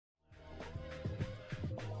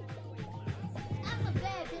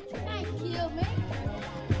Welcome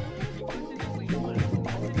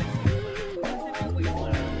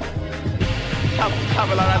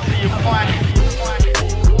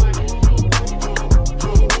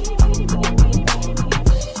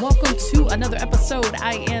to another episode.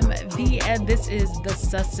 I am V, and this is the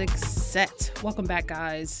Sussex Set. Welcome back,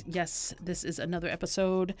 guys. Yes, this is another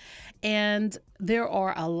episode, and there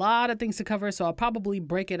are a lot of things to cover, so I'll probably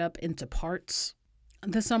break it up into parts.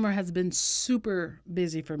 The summer has been super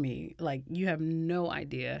busy for me, like you have no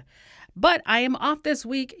idea, but I am off this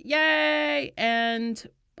week. Yay! And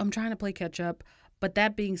I'm trying to play catch up. But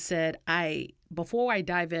that being said, before I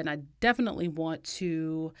dive in, I definitely want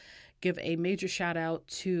to give a major shout out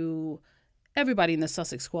to everybody in the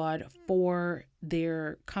Sussex Squad for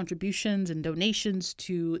their contributions and donations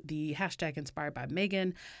to the hashtag Inspired by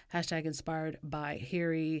Meghan, hashtag Inspired by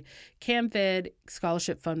Harry, CAMFED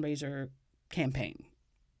scholarship fundraiser campaign.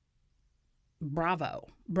 Bravo,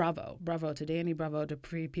 bravo, bravo to Danny, bravo to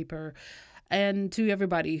Pre-Peeper, and to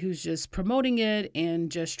everybody who's just promoting it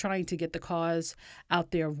and just trying to get the cause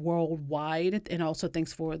out there worldwide. And also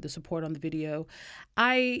thanks for the support on the video.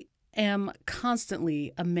 I am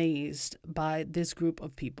constantly amazed by this group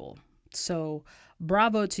of people. So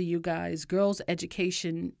bravo to you guys. Girls'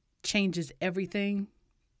 education changes everything.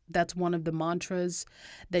 That's one of the mantras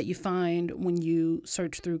that you find when you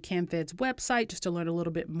search through CAMFED's website, just to learn a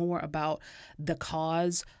little bit more about the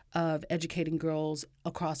cause of educating girls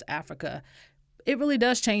across Africa. It really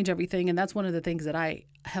does change everything. And that's one of the things that I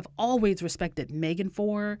have always respected Meghan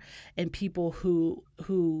for, and people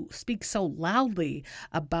who speak so loudly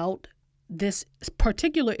about this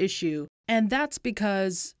particular issue. And that's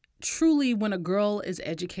because truly when a girl is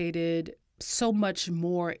educated, so much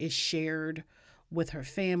more is shared with her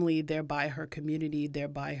family, thereby her community,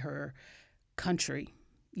 thereby her country,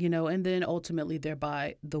 and then ultimately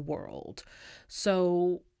thereby the world.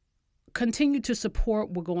 So continue to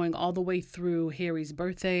support. We're going all the way through Harry's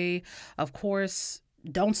birthday. Of course,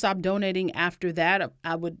 don't stop donating after that.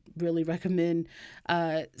 I would really recommend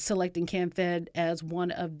selecting CAMFED as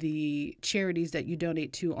one of the charities that you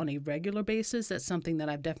donate to on a regular basis. That's something that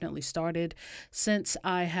I've definitely started since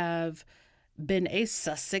I have been a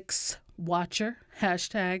Sussex watcher,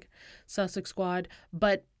 hashtag Sussex Squad.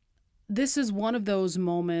 But this is one of those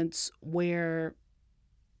moments where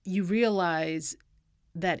you realize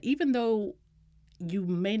that even though you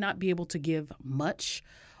may not be able to give much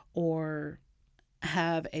or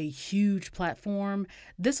have a huge platform,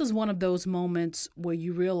 this is one of those moments where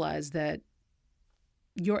you realize that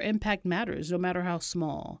your impact matters, no matter how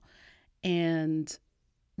small. And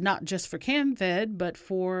not just for CAMFED, but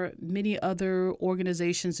for many other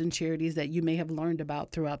organizations and charities that you may have learned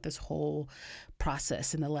about throughout this whole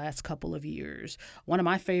process in the last couple of years. One of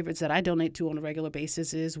my favorites that I donate to on a regular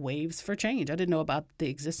basis is Waves for Change. I didn't know about the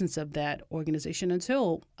existence of that organization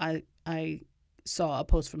until I saw a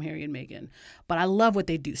post from Harry and Meghan. But I love what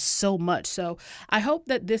they do so much. So I hope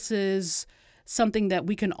that this is something that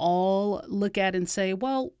we can all look at and say,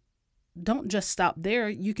 well, don't just stop there.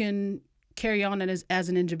 You can carry on as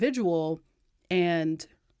an individual and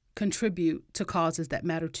contribute to causes that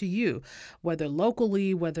matter to you, whether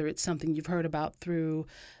locally, whether it's something you've heard about through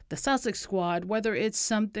the Sussex Squad, whether it's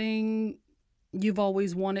something you've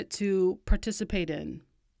always wanted to participate in.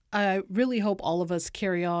 I really hope all of us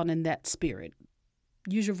carry on in that spirit.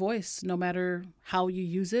 Use your voice, no matter how you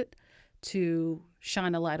use it, to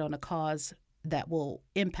shine a light on a cause that will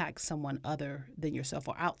impact someone other than yourself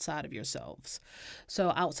or outside of yourselves.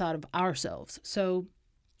 So outside of ourselves. So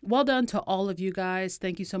well done to all of you guys.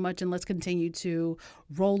 Thank you so much. And let's continue to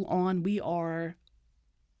roll on. We are,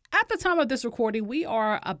 at the time of this recording, we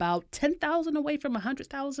are about 10,000 away from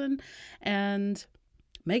 100,000. And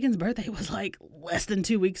Meghan's birthday was like less than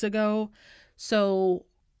 2 weeks ago. So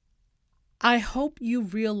I hope you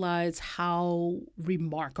realize how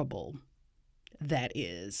remarkable that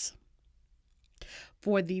is.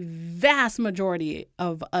 For the vast majority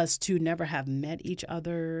of us to never have met each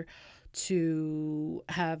other, to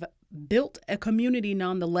have built a community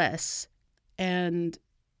nonetheless, and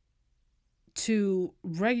to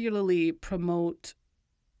regularly promote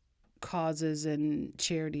causes and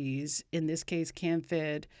charities, in this case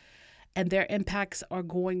CAMFED, and their impacts are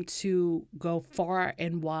going to go far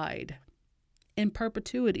and wide in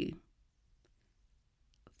perpetuity.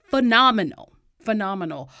 Phenomenal.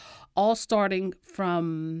 All starting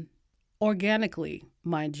from organically,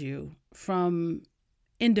 mind you, from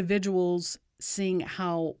individuals seeing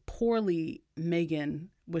how poorly Meghan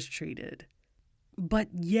was treated, but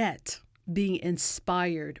yet being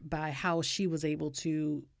inspired by how she was able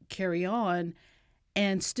to carry on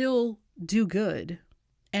and still do good.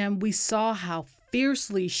 And we saw how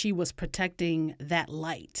fiercely she was protecting that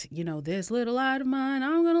light. This little light of mine,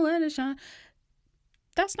 I'm going to let it shine.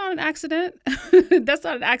 That's not an accident. That's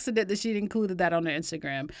not an accident that she included that on her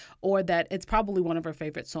Instagram, or that it's probably one of her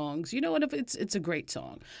favorite songs. And if it's a great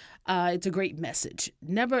song. It's a great message.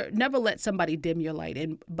 Never let somebody dim your light.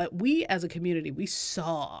 But we as a community, we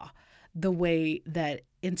saw the way that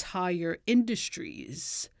entire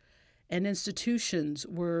industries and institutions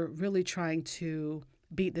were really trying to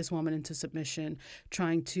beat this woman into submission,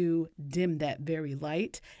 trying to dim that very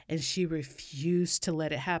light, and she refused to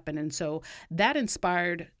let it happen. And so that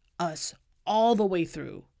inspired us all the way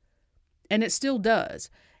through, and it still does,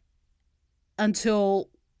 until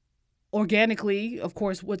organically, of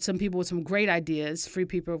course, with some people with some great ideas, Free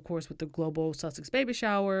People, of course, with the global Sussex baby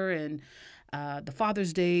shower, and the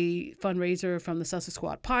Father's Day fundraiser from the Sussex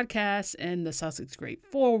Squad podcast, and the Sussex Great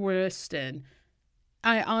Forest, and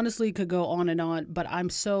I honestly could go on, but I'm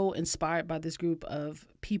so inspired by this group of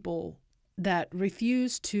people that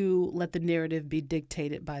refuse to let the narrative be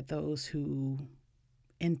dictated by those who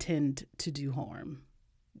intend to do harm.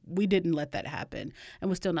 We didn't let that happen, and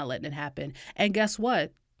we're still not letting it happen. And guess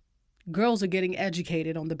what? Girls are getting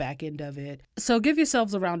educated on the back end of it. So give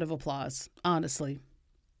yourselves a round of applause, honestly.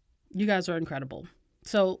 You guys are incredible.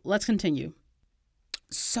 So let's continue.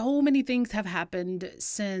 So many things have happened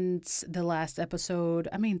since the last episode.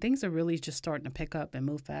 I mean, things are really just starting to pick up and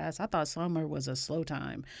move fast. I thought summer was a slow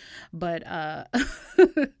time, but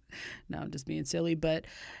no, I'm just being silly. But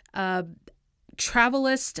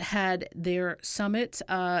Travalyst had their summit.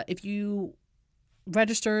 If you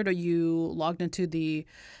registered or you logged into the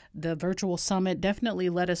virtual summit, definitely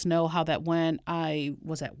let us know how that went. I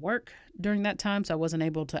was at work during that time, so I wasn't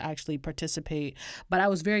able to actually participate, but I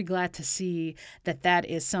was very glad to see that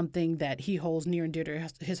is something that he holds near and dear to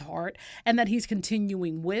his heart, and that he's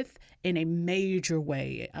continuing with in a major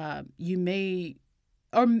way. You may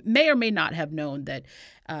or may not have known that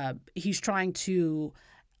he's trying to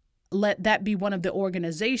let that be one of the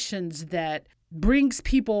organizations that brings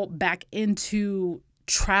people back into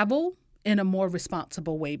travel in a more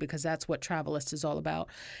responsible way, because that's what Travalyst is all about,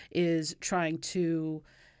 is trying to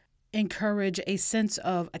encourage a sense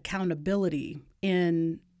of accountability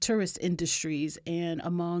in tourist industries and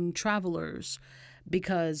among travelers,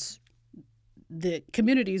 because the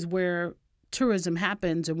communities where tourism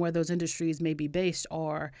happens and where those industries may be based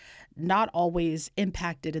are not always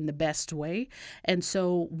impacted in the best way. And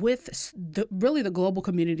so with the global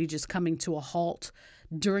community just coming to a halt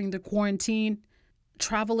during the quarantine,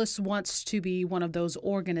 Travalyst wants to be one of those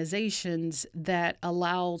organizations that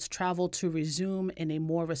allows travel to resume in a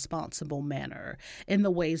more responsible manner in the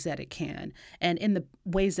ways that it can, and in the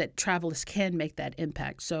ways that Travalyst can make that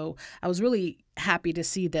impact. So I was really happy to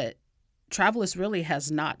see that Travalyst really has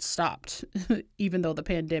not stopped, even though the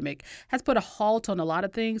pandemic has put a halt on a lot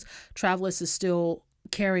of things. Travalyst is still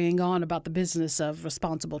carrying on about the business of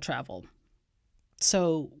responsible travel.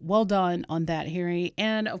 So well done on that, Harry.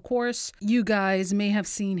 And of course, you guys may have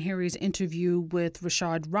seen Harry's interview with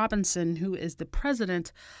Rashad Robinson, who is the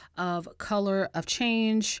president of Color of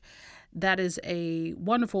Change. That is a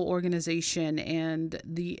wonderful organization, and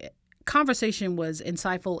the conversation was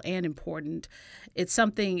insightful and important. It's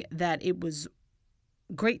something that it was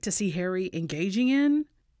great to see Harry engaging in.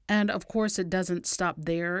 And of course, it doesn't stop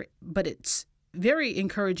there, but it's very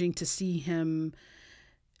encouraging to see him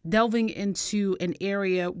delving into an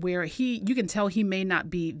area where you can tell he may not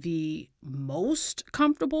be the most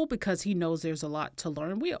comfortable, because he knows there's a lot to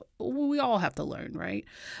learn. We all have to learn, right?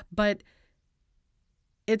 But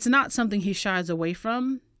it's not something he shies away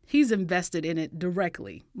from. He's invested in it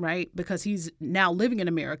directly, right? Because he's now living in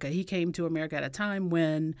America. He came to America at a time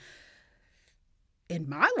when, in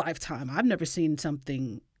my lifetime, I've never seen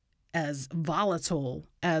something as volatile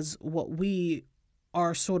as what we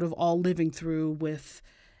are sort of all living through, with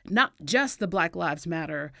not just the Black Lives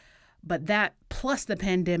Matter, but that plus the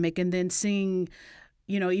pandemic, and then seeing,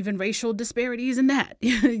 even racial disparities in that,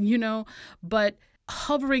 but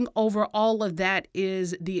hovering over all of that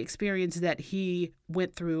is the experience that he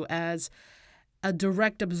went through as a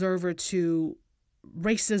direct observer to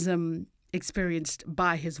racism experienced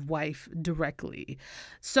by his wife directly.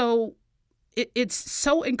 So it's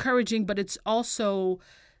so encouraging, but it's also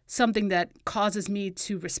something that causes me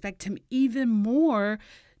to respect him even more,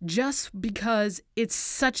 just because it's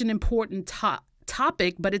such an important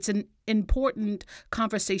topic, but it's an important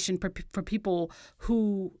conversation for people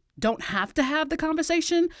who don't have to have the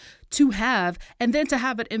conversation to have, and then to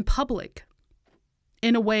have it in public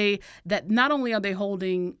in a way that not only are they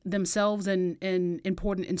holding themselves and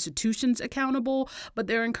important institutions accountable, but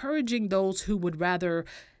they're encouraging those who would rather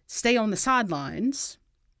stay on the sidelines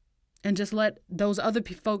and just let those other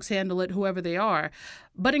folks handle it, whoever they are.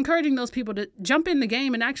 But encouraging those people to jump in the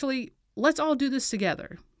game and actually, let's all do this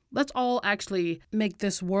together. Let's all actually make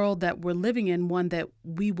this world that we're living in one that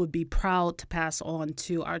we would be proud to pass on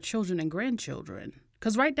to our children and grandchildren.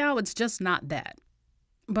 Because right now, it's just not that.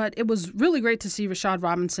 But it was really great to see Rashad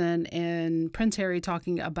Robinson and Prince Harry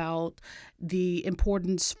talking about the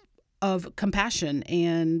importance of compassion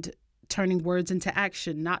and turning words into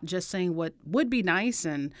action, not just saying what would be nice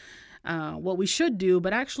and what we should do,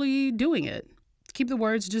 but actually doing it. Keep the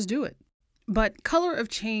words, just do it. But Color of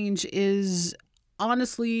Change is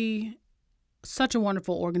honestly such a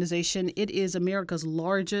wonderful organization. It is America's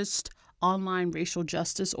largest online racial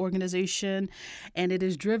justice organization, and it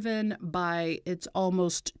is driven by its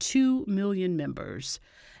almost 2 million members.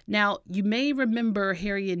 Now, you may remember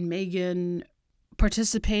Harry and Meghan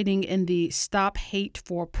participating in the Stop Hate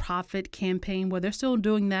for Profit campaign, where they're still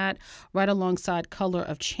doing that right alongside Color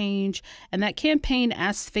of Change. And that campaign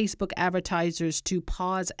asks Facebook advertisers to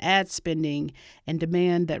pause ad spending and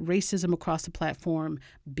demand that racism across the platform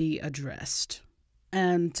be addressed.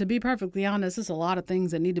 And to be perfectly honest, there's a lot of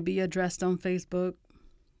things that need to be addressed on Facebook,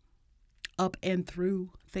 up and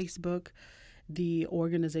through Facebook, the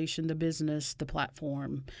organization, the business, the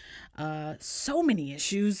platform. So many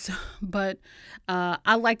issues, but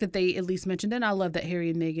I like that they at least mentioned, and I love that Harry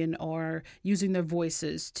and Meghan are using their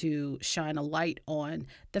voices to shine a light on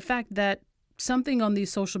the fact that something on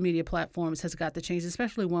these social media platforms has got to change,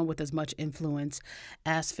 especially one with as much influence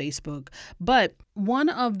as Facebook. But one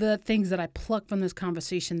of the things that I plucked from this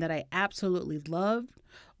conversation that I absolutely loved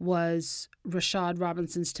was Rashad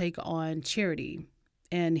Robinson's take on charity.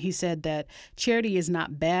 And he said that charity is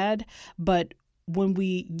not bad, but when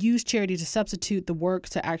we use charity to substitute the work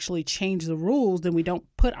to actually change the rules, then we don't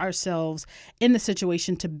put ourselves in the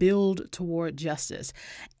situation to build toward justice.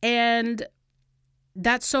 And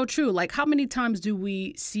that's so true. Like, how many times do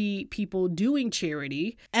we see people doing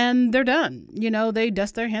charity and they're done? You know, they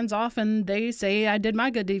dust their hands off and they say, I did my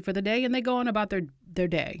good deed for the day, and they go on about their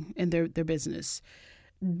day and their business,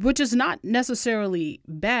 which is not necessarily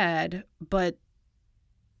bad, but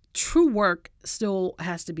true work still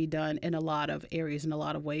has to be done in a lot of areas, in a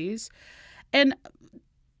lot of ways. And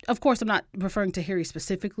of course, I'm not referring to Harry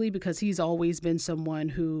specifically, because he's always been someone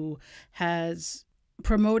who has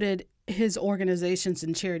promoted his organizations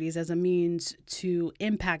and charities as a means to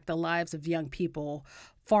impact the lives of young people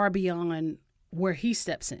far beyond where he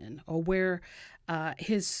steps in or where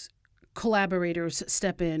his collaborators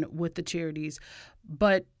step in with the charities.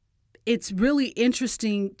 But it's really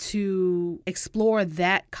interesting to explore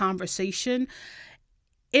that conversation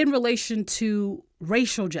in relation to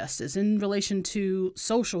racial justice, in relation to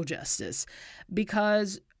social justice,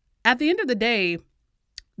 because at the end of the day,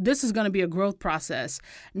 this is going to be a growth process,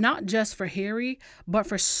 not just for Harry, but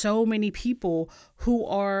for so many people who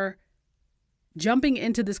are jumping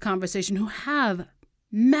into this conversation, who have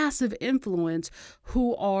massive influence,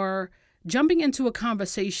 who are jumping into a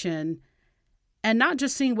conversation and not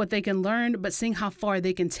just seeing what they can learn, but seeing how far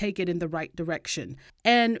they can take it in the right direction.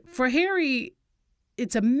 And for Harry,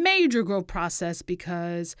 it's a major growth process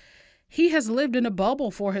because he has lived in a bubble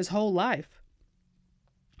for his whole life.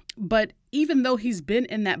 But even though he's been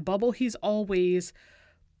in that bubble, he's always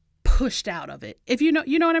pushed out of it. If you know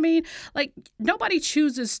what I mean? Like, nobody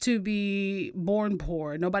chooses to be born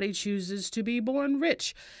poor. Nobody chooses to be born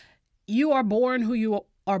rich. You are born who you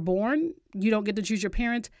are born. You don't get to choose your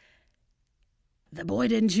parents. The boy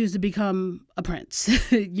didn't choose to become a prince.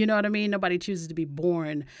 You know what I mean? Nobody chooses to be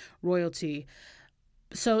born royalty.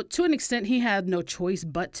 So to an extent, he had no choice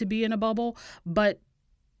but to be in a bubble. But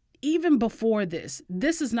even before this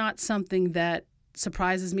is not something that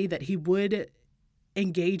surprises me, that he would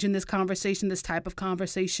engage in this conversation, this type of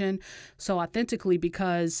conversation so authentically,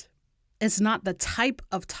 because it's not the type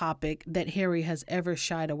of topic that Harry has ever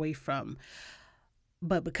shied away from.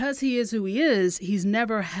 But because he is who he is, he's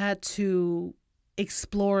never had to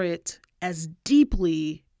explore it as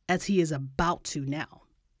deeply as he is about to now.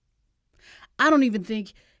 I don't even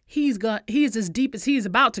think he is as deep as he is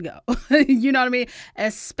about to go. You know what I mean?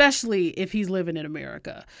 Especially if he's living in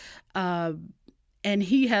America. And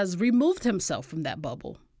he has removed himself from that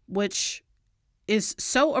bubble, which is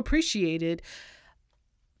so appreciated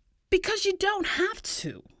because you don't have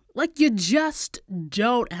to. Like, you just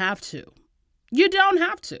don't have to. You don't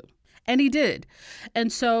have to. And he did.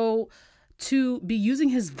 And so to be using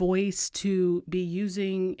his voice, to be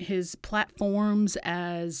using his platforms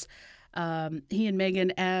as he and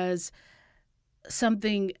Meghan as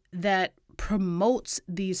something that promotes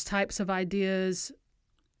these types of ideas,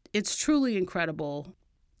 it's truly incredible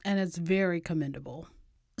and it's very commendable.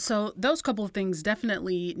 So those couple of things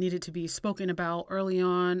definitely needed to be spoken about early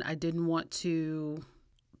on. I didn't want to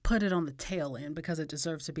put it on the tail end because it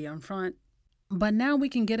deserves to be on front. But now we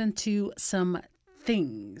can get into some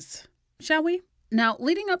things, shall we? Now,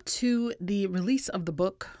 leading up to the release of the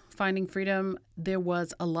book, Finding Freedom, there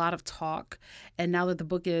was a lot of talk. And now that the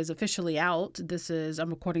book is officially out, I'm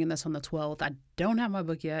recording this on the 12th. I don't have my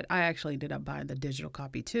book yet. I actually ended up buying the digital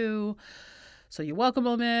copy too. So you're welcome,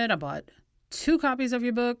 Omid. I bought 2 copies of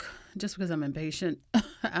your book just because I'm impatient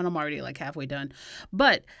and I'm already like halfway done.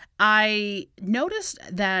 But I noticed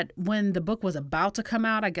that when the book was about to come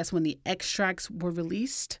out, I guess when the extracts were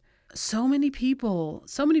released, so many people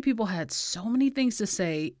had so many things to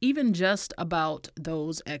say, even just about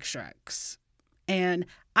those extracts. And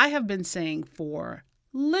I have been saying for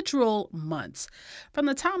literal months, from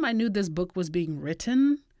the time I knew this book was being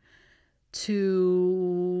written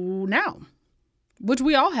to now, which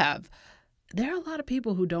we all have, there are a lot of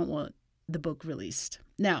people who don't want the book released.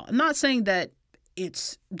 Now, I'm not saying that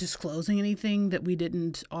it's disclosing anything that we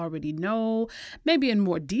didn't already know, maybe in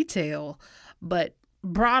more detail, but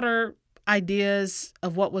broader ideas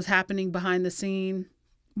of what was happening behind the scene,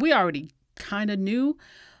 we already kind of knew,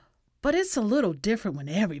 but it's a little different when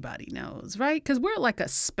everybody knows, right? Because we're like a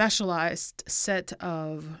specialized set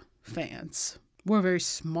of fans. We're a very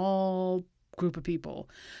small group of people,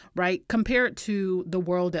 right? Compared to the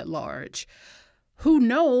world at large, who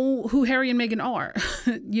know who Harry and Meghan are,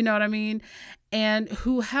 you know what I mean? And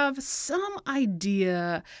who have some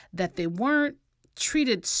idea that they weren't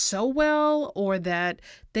treated so well, or that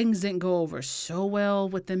things didn't go over so well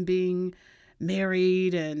with them being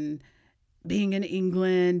married and being in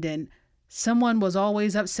England, and someone was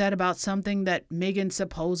always upset about something that Meghan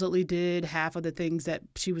supposedly did. Half of the things that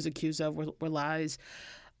she was accused of were lies.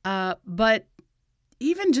 But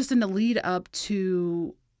even just in the lead up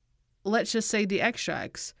to, let's just say, the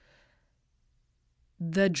extracts,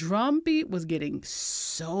 the drumbeat was getting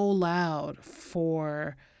so loud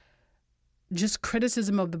for just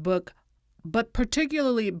criticism of the book, but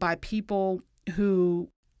particularly by people who,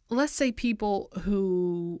 let's say people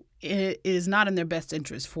who it is not in their best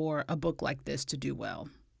interest for a book like this to do well.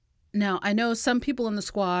 Now, I know some people in the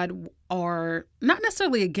squad are not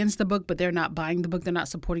necessarily against the book, but they're not buying the book. They're not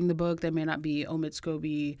supporting the book. They may not be Omid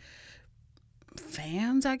Scobie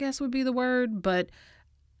fans, I guess would be the word,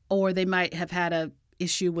 or they might have had a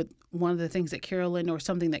issue with one of the things that Carolyn, or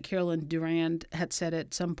something that Carolyn Durand had said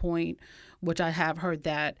at some point, which I have heard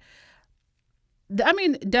that. I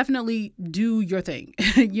mean, definitely do your thing.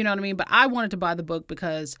 You know what I mean? But I wanted to buy the book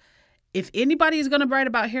because if anybody is going to write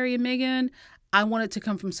about Harry and Meghan, I want it to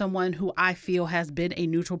come from someone who I feel has been a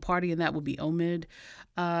neutral party, and that would be Omid.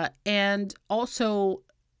 And also,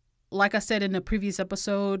 like I said in a previous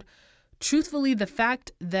episode, truthfully, the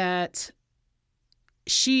fact that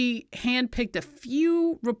she handpicked a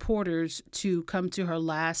few reporters to come to her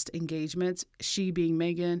last engagements, she being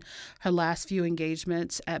Meghan, her last few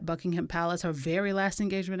engagements at Buckingham Palace, her very last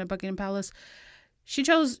engagement at Buckingham Palace, she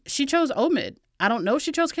chose Omid. I don't know if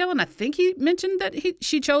she chose Carolyn. I think he mentioned that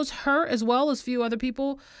she chose her as well as a few other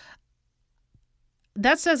people.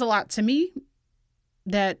 That says a lot to me,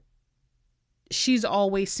 that she's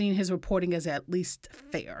always seen his reporting as at least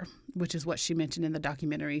fair, which is what she mentioned in the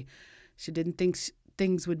documentary. She didn't think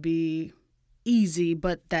things would be easy,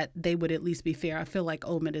 but that they would at least be fair. I feel like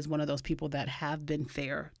Omid is one of those people that have been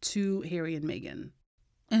fair to Harry and Meghan.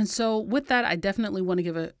 And so with that, I definitely want to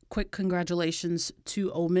give a quick congratulations to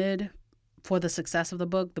Omid for the success of the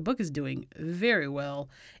book. The book is doing very well.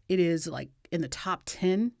 It is like in the top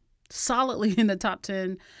 10, solidly in the top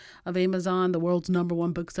 10 of Amazon, the world's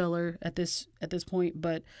 #1 bookseller at this point.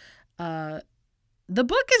 But the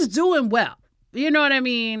book is doing well. You know what I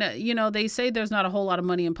mean? You know, they say there's not a whole lot of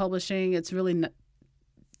money in publishing. It's really not,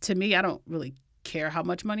 to me, I don't really care how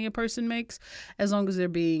much money a person makes, as long as they're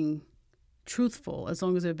being truthful, as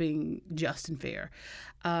long as they're being just and fair.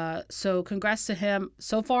 So congrats to him.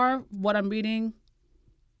 So far, what I'm reading,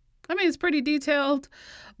 I mean, it's pretty detailed,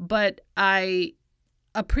 but I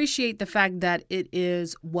appreciate the fact that it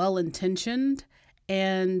is well-intentioned.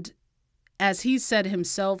 And as he said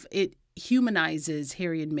himself, it humanizes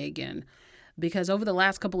Harry and Meghan. Because over the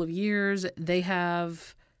last couple of years, they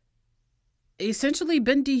have essentially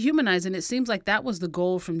been dehumanized. And it seems like that was the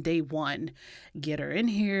goal from day one. Get her in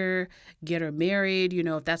here, get her married. You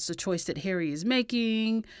know, if that's the choice that Harry is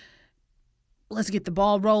making, let's get the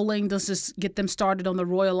ball rolling. Let's just get them started on the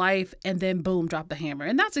royal life, and then boom, drop the hammer.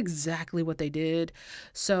 And that's exactly what they did.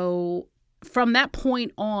 So from that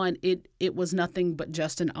point on, it was nothing but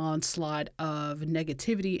just an onslaught of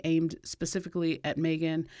negativity aimed specifically at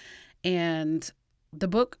Meghan. And the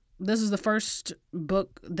book This is the first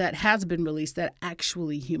book that has been released that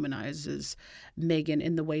actually humanizes Meghan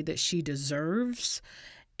in the way that she deserves.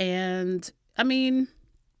 And I mean,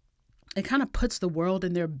 it kind of puts the world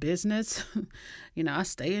in their business. I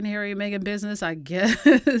stay in Harry and Meghan business, I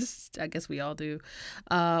guess. I guess we all do.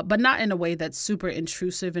 But not in a way that's super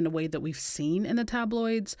intrusive in a way that we've seen in the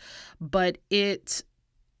tabloids. But it's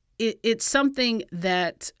something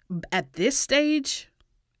that at this stage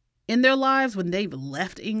in their lives, when they've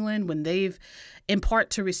left England, when they've in part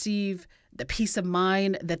to receive the peace of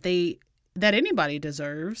mind that anybody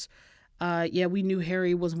deserves. We knew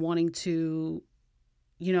Harry was wanting to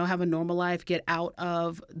have a normal life, get out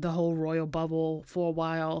of the whole royal bubble for a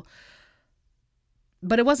while.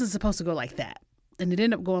 But it wasn't supposed to go like that. And it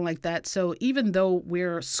ended up going like that. So even though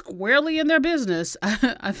we're squarely in their business,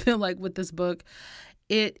 I feel like with this book,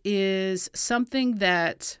 it is something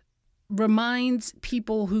that reminds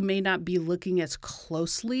people who may not be looking as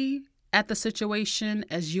closely at the situation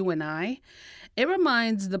as you and I. It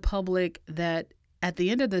reminds the public that at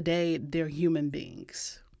the end of the day, they're human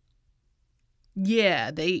beings.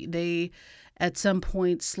 Yeah, they at some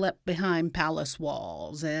point slept behind palace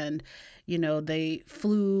walls, and they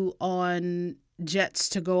flew on jets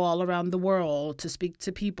to go all around the world, to speak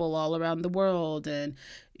to people all around the world, and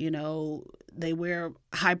they wear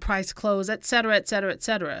high priced clothes, etc., etc.,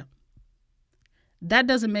 etc. That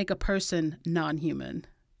doesn't make a person non-human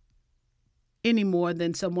any more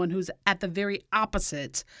than someone who's at the very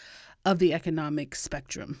opposite of the economic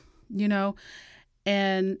spectrum,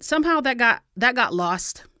 And somehow that got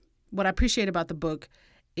lost. What I appreciate about the book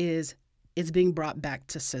is it's being brought back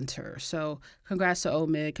to center. So congrats to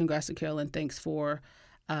Omid, congrats to Carolyn. Thanks for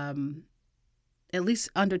at least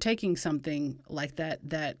undertaking something like that.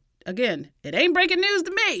 That, again, it ain't breaking news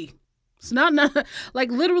to me. It's not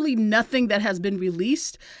like literally nothing that has been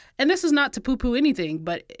released. And this is not to poo-poo anything,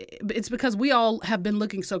 but it's because we all have been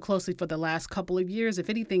looking so closely for the last couple of years.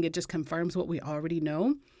 If anything, it just confirms what we already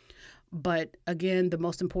know. But again, the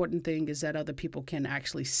most important thing is that other people can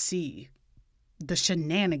actually see the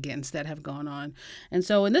shenanigans that have gone on. And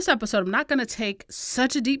so in this episode, I'm not going to take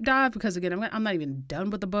such a deep dive because, again, I'm not even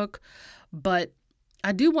done with the book. But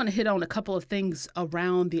I do want to hit on a couple of things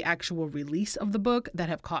around the actual release of the book that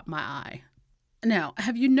have caught my eye. Now,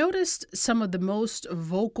 have you noticed some of the most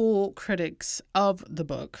vocal critics of the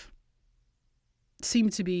book seem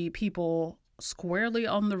to be people squarely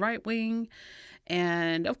on the right wing?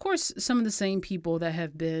 And of course, some of the same people that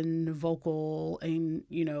have been vocal and,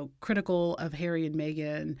 critical of Harry and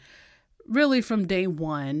Meghan really from day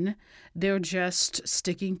one. They're just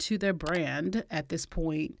sticking to their brand at this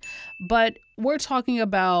point. But we're talking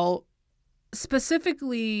about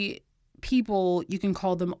specifically people, you can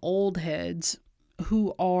call them old heads,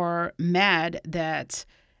 who are mad that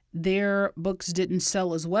their books didn't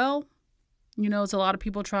sell as well. It's a lot of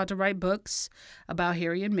people tried to write books about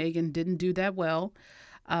Harry and Meghan, didn't do that well.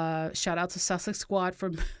 Shout out to Sussex Squad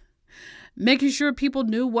for making sure people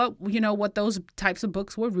knew what those types of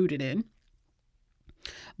books were rooted in.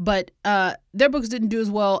 But their books didn't do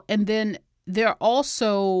as well. And then they're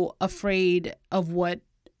also afraid of what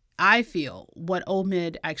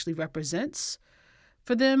Omid actually represents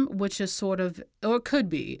for them, which is sort of, or it could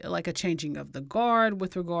be like a changing of the guard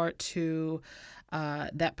with regard to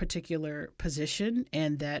that particular position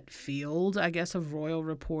and that field, I guess, of royal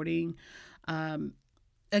reporting.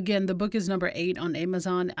 Again, the book is number 8 on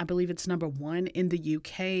Amazon. I believe it's number 1 in the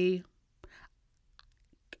UK.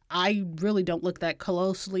 I really don't look that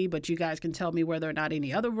closely, but you guys can tell me whether or not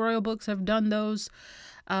any other royal books have done those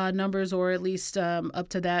numbers, or at least up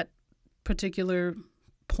to that particular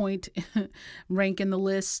point rank in the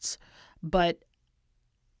lists. But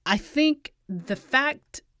I think the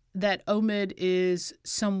fact that Omid is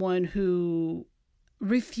someone who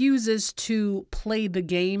refuses to play the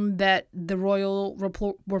game that the royal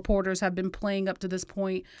reporters have been playing up to this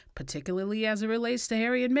point, particularly as it relates to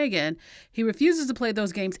Harry and Meghan. He refuses to play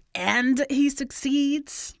those games, and he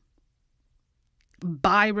succeeds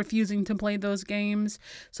by refusing to play those games.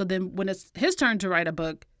 So then when it's his turn to write a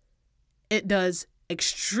book, it does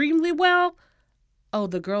extremely well. Oh,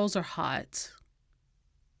 the girls are hot.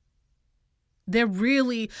 They're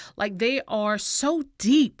really, they are so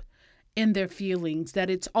deep in their feelings that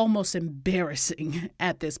it's almost embarrassing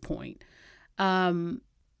at this point.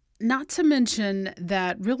 Not to mention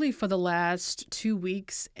that really for the last 2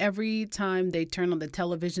 weeks, every time they turn on the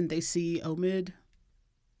television, they see Omid.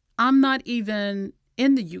 I'm not even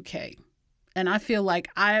in the UK, and I feel like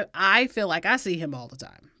I see him all the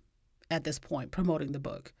time at this point promoting the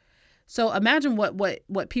book. So imagine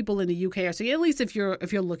what people in the UK are seeing, at least if you're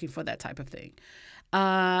looking for that type of thing.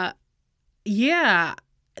 Yeah,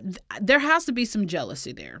 there has to be some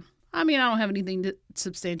jealousy there. I mean, I don't have anything to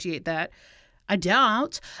substantiate that. I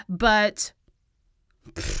doubt, but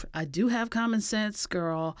I do have common sense,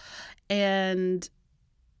 girl. And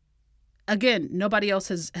again, nobody else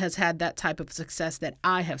has had that type of success that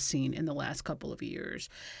I have seen in the last couple of years.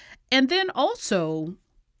 And then also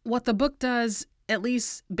what the book does, at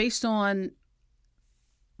least based on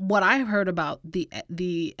what I've heard about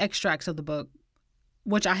the extracts of the book,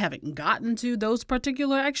 which I haven't gotten to those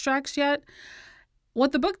particular extracts yet,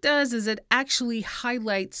 what the book does is it actually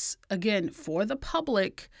highlights, again, for the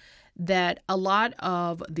public, that a lot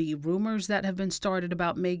of the rumors that have been started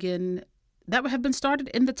about Meghan, that have been started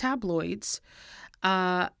in the tabloids,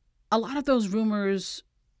 a lot of those rumors,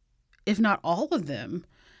 if not all of them,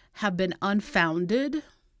 have been unfounded.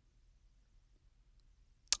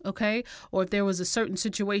 Okay. Or if there was a certain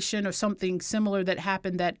situation or something similar that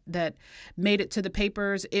happened that made it to the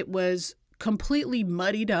papers, it was completely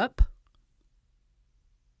muddied up.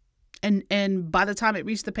 And by the time it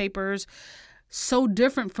reached the papers, so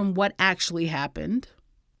different from what actually happened.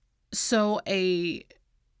 So a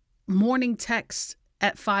morning text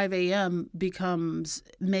at 5 a.m. becomes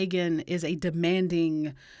Meghan is a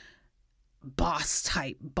demanding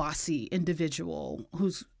bossy individual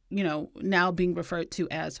who's, now being referred to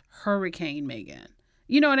as Hurricane Meghan.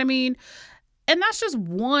 You know what I mean? And that's just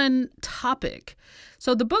one topic.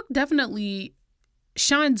 So the book definitely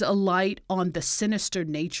shines a light on the sinister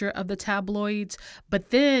nature of the tabloids. But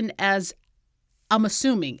then, as I'm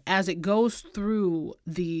assuming, as it goes through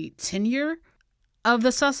the tenure of the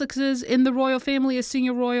Sussexes in the royal family as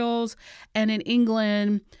senior royals and in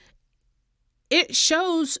England, it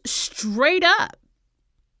shows straight up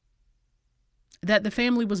that the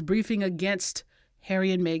family was briefing against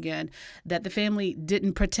Harry and Meghan, that the family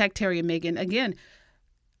didn't protect Harry and Meghan. Again,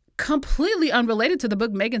 completely unrelated to the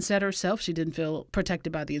book, Meghan said herself she didn't feel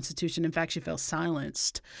protected by the institution. In fact, she felt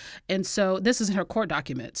silenced. And so this is in her court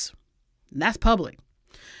documents. That's public.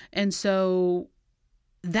 And so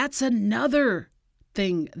that's another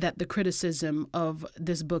thing that the criticism of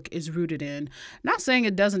this book is rooted in. Not saying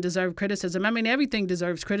it doesn't deserve criticism. I mean, everything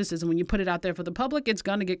deserves criticism. When you put it out there for the public, it's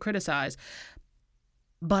going to get criticized.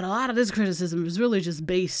 But a lot of this criticism is really just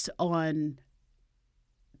based on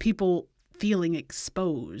people feeling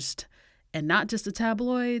exposed, and not just the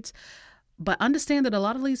tabloids. But understand that a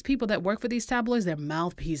lot of these people that work for these tabloids, they're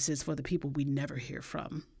mouthpieces for the people we never hear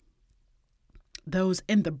from. Those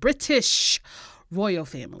in the British royal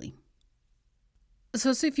family.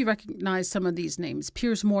 So see if you recognize some of these names.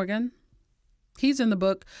 Piers Morgan, he's in the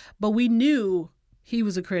book, but we knew he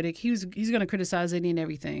was a critic. He's going to criticize any and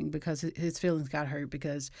everything because his feelings got hurt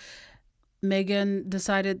because Meghan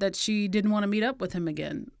decided that she didn't want to meet up with him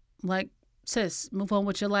again. Like, sis, move on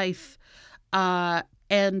with your life.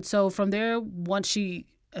 And so from there, once she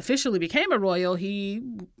officially became a royal, he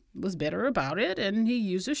was bitter about it, and he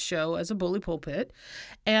used his show as a bully pulpit.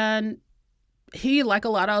 And he, like a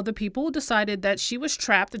lot of other people, decided that she was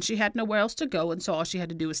trapped and she had nowhere else to go, and so all she had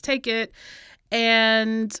to do was take it.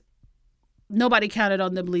 And nobody counted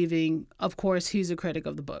on them leaving. Of course, he's a critic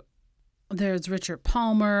of the book. There's Richard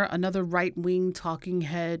Palmer, another right-wing talking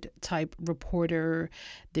head type reporter.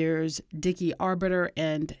 There's Dickie Arbiter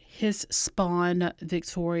and his spawn,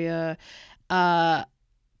 Victoria.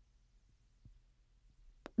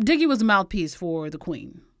 Dickie was a mouthpiece for the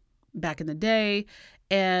Queen back in the day.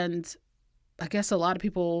 And I guess a lot of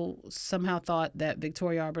people somehow thought that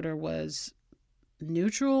Victoria Arbiter was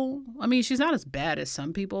neutral. I mean, she's not as bad as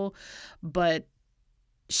some people, but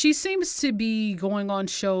she seems to be going on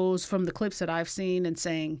shows from the clips that I've seen and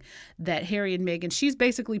saying that Harry and Meghan, she's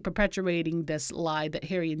basically perpetuating this lie that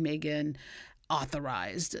Harry and Meghan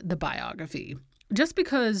authorized the biography. Just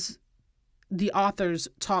because the authors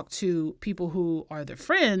talk to people who are their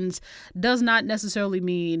friends does not necessarily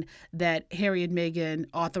mean that Harry and Meghan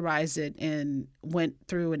authorized it and went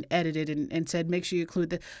through and edited and said, make sure you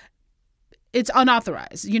include the... It's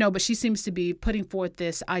unauthorized, but she seems to be putting forth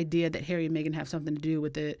this idea that Harry and Meghan have something to do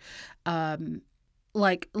with it.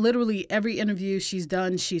 Like literally every interview she's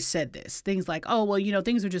done, she said this. Things like, oh, well,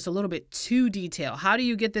 things are just a little bit too detailed. How do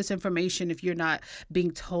you get this information if you're not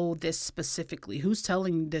being told this specifically? Who's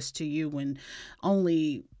telling this to you when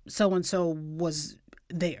only so-and-so was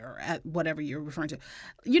there at whatever you're referring to?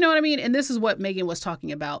 You know what I mean? And this is what Meghan was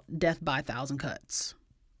talking about, death by a thousand cuts.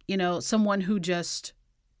 Someone who just...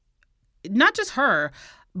 not just her,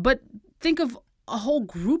 but think of a whole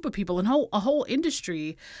group of people and a whole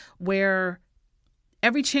industry where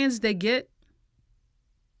every chance they get,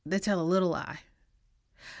 they tell a little lie.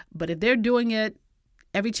 But if they're doing it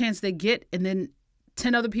every chance they get and then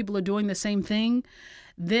 10 other people are doing the same thing,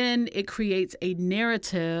 then it creates a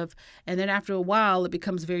narrative. And then after a while, it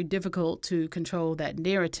becomes very difficult to control that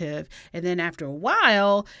narrative. And then after a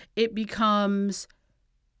while, it becomes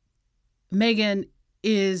Meghan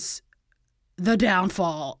is the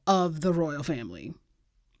downfall of the royal family.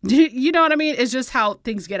 You know what I mean? It's just how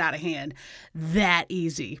things get out of hand that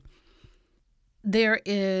easy. There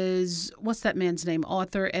is, what's that man's name?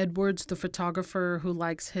 Arthur Edwards, the photographer who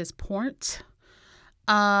likes his pornt.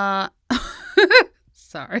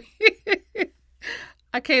 Sorry.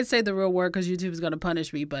 I can't say the real word because YouTube is going to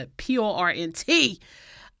punish me, but PORNT.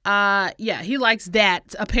 Yeah, he likes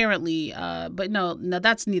that apparently. But no,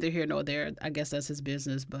 that's neither here nor there. I guess that's his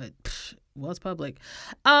business, but well, it's public.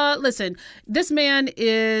 Listen, this man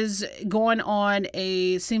is going on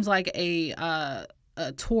seems like a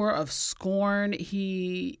tour of scorn.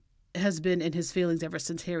 He has been in his feelings ever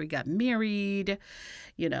since Harry got married.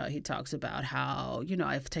 You know, he talks about how, you know,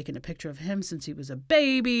 I've taken a picture of him since he was a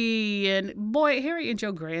baby. And boy, Harry ain't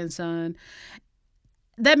your grandson.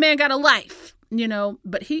 That man got a life, you know,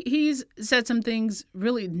 but he's said some things,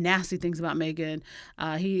 really nasty things about Meghan.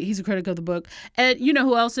 He's a critic of the book. And you know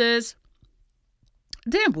who else is?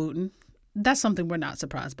 Dan Wooten. That's something we're not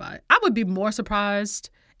surprised by. I would be more surprised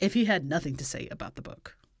if he had nothing to say about the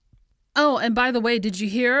book. Oh, and by the way, did you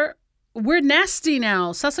hear? We're nasty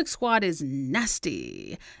now. Sussex Squad is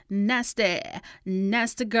nasty. Nasty.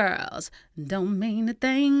 Nasty girls. Don't mean a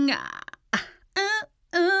thing.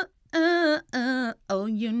 Oh,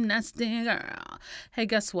 you nasty girl. Hey,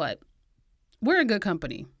 guess what? We're in good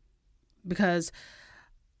company. Because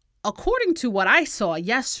according to what I saw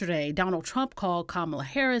yesterday, Donald Trump called Kamala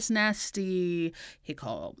Harris nasty. He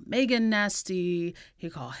called Meghan nasty.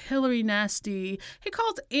 He called Hillary nasty. He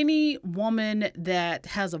calls any woman that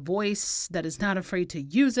has a voice that is not afraid to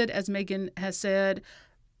use it, as Meghan has said,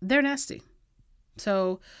 they're nasty.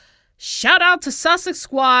 So shout out to Sussex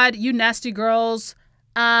Squad, you nasty girls.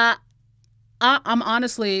 I'm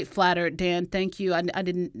honestly flattered, Dan. Thank you. I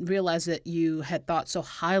didn't realize that you had thought so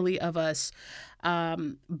highly of us.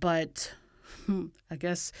 But I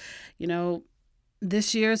guess, you know,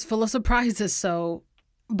 this year is full of surprises. So,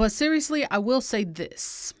 but seriously, I will say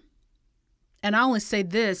this, and I only say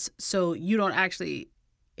this so you don't actually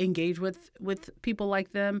engage with people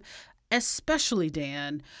like them, especially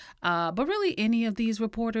Dan, but really any of these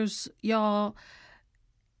reporters, y'all.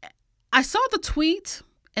 I saw the tweet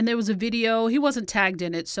and there was a video. He wasn't tagged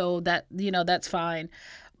in it, so that, you know, that's fine.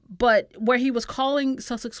 But where he was calling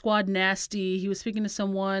Sussex Squad nasty, he was speaking to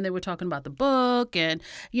someone, they were talking about the book, and,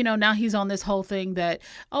 you know, now he's on this whole thing that,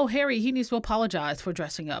 oh, Harry, he needs to apologize for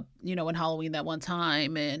dressing up, you know, in Halloween that one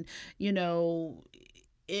time, and, you know,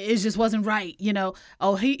 it just wasn't right, you know.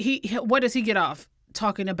 Oh, he what does he get off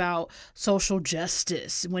talking about social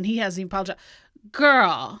justice when he hasn't even apologized?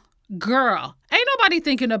 Girl, ain't nobody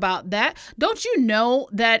thinking about that. Don't you know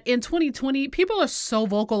that in 2020, people are so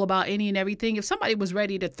vocal about any and everything. If somebody was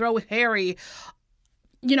ready to throw Harry,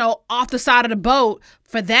 you know, off the side of the boat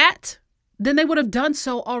for that, then they would have done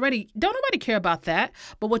so already. Don't nobody care about that.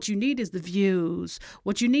 But what you need is the views.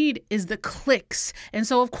 What you need is the clicks. And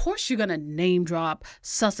so, of course, you're going to name drop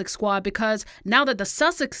Sussex Squad, because now that the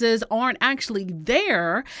Sussexes aren't actually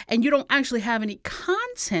there and you don't actually have any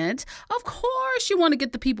content, of course you want to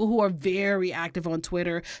get the people who are very active on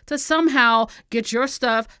Twitter to somehow get your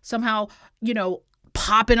stuff, somehow, you know,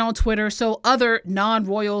 popping on Twitter so other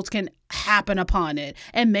non-royals can happen upon it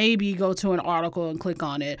and maybe go to an article and click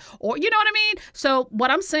on it, or you know what I mean? So what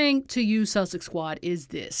I'm saying to you, Sussex Squad, is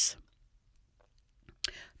this.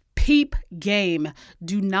 Peep game.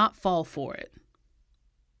 Do not fall for it.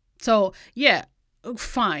 So yeah,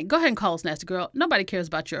 fine. Go ahead and call us nasty girl. Nobody cares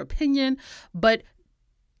about your opinion. But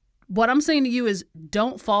what I'm saying to you is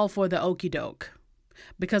don't fall for the okie doke,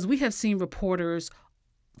 because we have seen reporters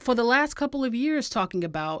for the last couple of years talking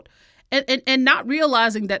about and not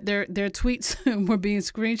realizing that their tweets were being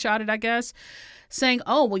screenshotted, I guess, saying,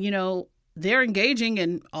 oh, well, you know, they're engaging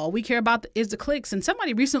and all we care about is the clicks. And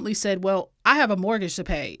somebody recently said, well, I have a mortgage to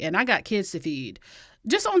pay and I got kids to feed,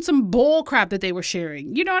 just on some bull crap that they were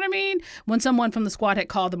sharing. You know what I mean? When someone from the squad had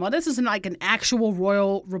called them, oh, this isn't like an actual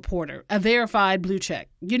royal reporter, a verified blue check,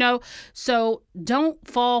 you know? So don't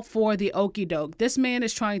fall for the okie doke. This man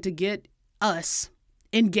is trying to get us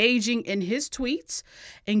engaging in his tweets,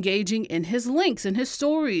 engaging in his links and his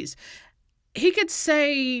stories. He could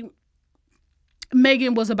say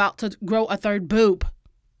Meghan was about to grow a third boob.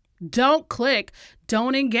 Don't click,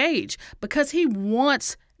 don't engage, because he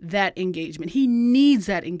wants that engagement. He needs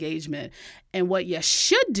that engagement. And what you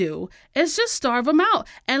should do is just starve him out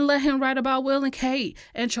and let him write about Will and Kate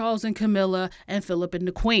and Charles and Camilla and Philip and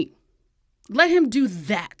the Queen. Let him do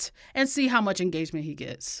that and see how much engagement he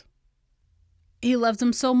gets. He loves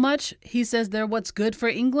them so much, he says they're what's good for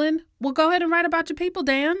England. Well, go ahead and write about your people,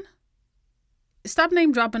 Dan. Stop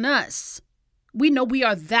name dropping us. We know we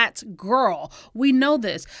are that girl. We know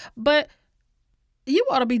this. But you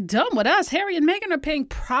ought to be done with us. Harry and Meghan are paying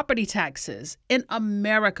property taxes in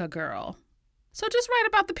America, girl. So just write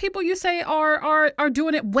about the people you say are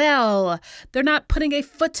doing it well. They're not putting a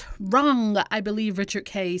foot wrong, I believe Richard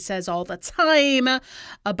Kay says all the time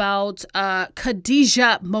about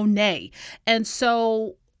Khadijah Monet. And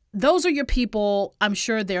so those are your people. I'm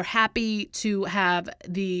sure they're happy to have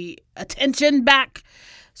the attention back.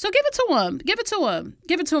 So give it to them. Give it to them.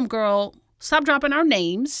 Give it to them, girl. Stop dropping our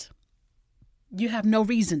names. You have no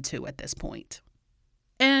reason to at this point.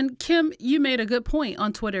 And Kim, you made a good point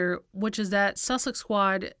on Twitter, which is that Sussex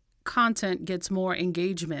Squad content gets more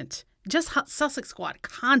engagement. Just Sussex Squad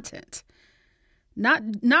content. Not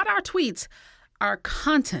our tweets, our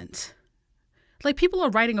content. Like, people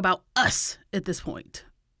are writing about us at this point.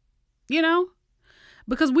 You know?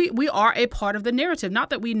 Because we are a part of the narrative.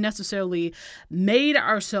 Not that we necessarily made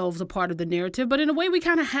ourselves a part of the narrative, but in a way we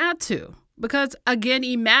kind of had to. Because, again,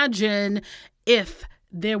 imagine if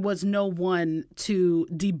there was no one to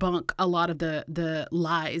debunk a lot of the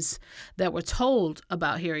lies that were told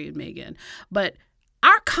about Harry and Meghan. But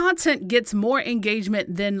our content gets more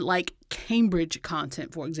engagement than like Cambridge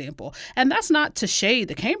content, for example. And that's not to shade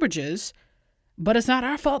the Cambridges, but it's not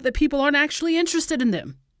our fault that people aren't actually interested in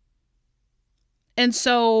them. And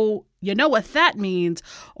so you know what that means,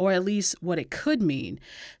 or at least what it could mean,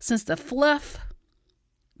 since the fluff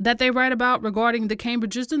that they write about regarding the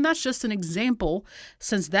Cambridges, and that's just an example,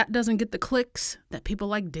 since that doesn't get the clicks that people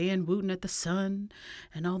like Dan Wooten at The Sun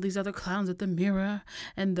and all these other clowns at The Mirror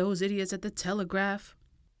and those idiots at The Telegraph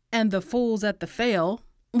and the fools at The Fail,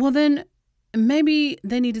 well then maybe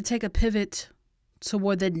they need to take a pivot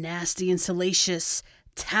toward the nasty and salacious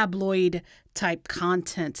tabloid type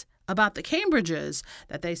content about the Cambridges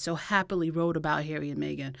that they so happily wrote about Harry and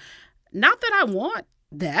Meghan. Not that I want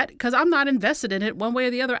that, because I'm not invested in it one way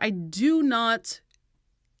or the other. I do not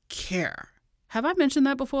care. Have I mentioned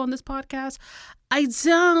that before on this podcast? I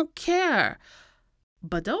don't care.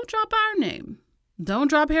 But don't drop our name. Don't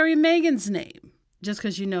drop Harry and Meghan's name just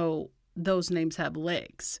because you know those names have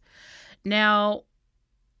legs. Now,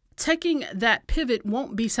 taking that pivot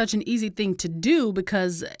won't be such an easy thing to do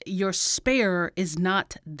because your spare is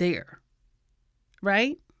not there,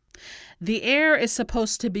 right? The heir is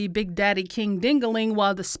supposed to be Big Daddy King Dingaling,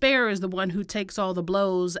 while the spare is the one who takes all the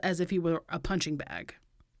blows as if he were a punching bag.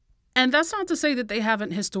 And that's not to say that they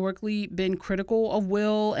haven't historically been critical of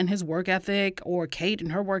Will and his work ethic, or Kate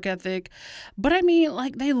and her work ethic. But I mean,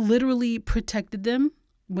 like, they literally protected them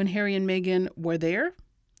when Harry and Meghan were there.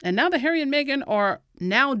 And now that Harry and Meghan are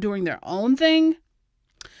now doing their own thing,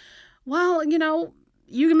 well, you know,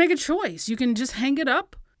 you can make a choice. You can just hang it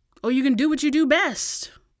up, or you can do what you do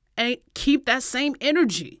best and keep that same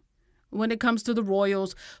energy when it comes to the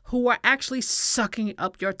royals who are actually sucking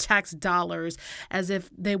up your tax dollars as if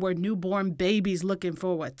they were newborn babies looking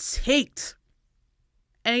for a treat.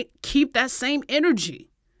 And keep that same energy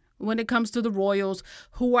when it comes to the royals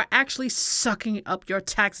who are actually sucking up your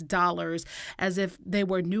tax dollars as if they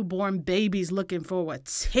were newborn babies looking for a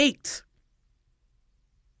treat.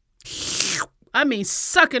 I mean,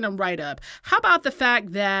 sucking them right up. How about the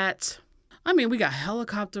fact that, I mean, we got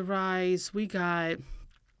helicopter rides, we got $1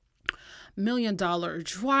 million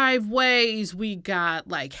driveways, we got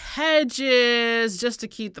like hedges just to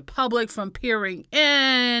keep the public from peering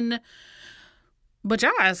in. But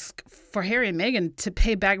y'all ask for Harry and Meghan to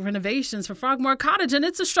pay back renovations for Frogmore Cottage, and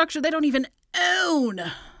it's a structure they don't even own.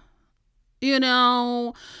 You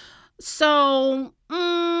know? So,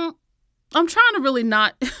 I'm trying to really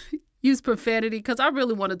not use profanity because I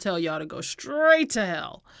really want to tell y'all to go straight to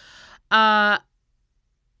hell. But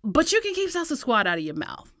you can keep Sussex Squad out of your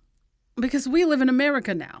mouth because we live in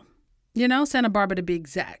America now, you know, Santa Barbara to be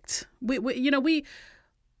exact. We minding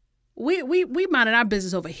our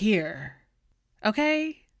business over here.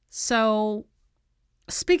 Okay. So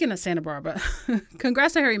speaking of Santa Barbara,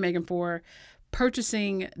 congrats to Harry and Meghan for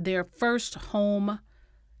purchasing their first home,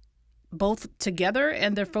 both together,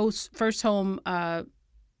 and their first home,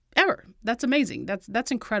 ever. That's amazing. That's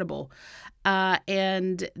incredible.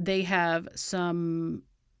 And they have some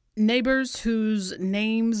neighbors whose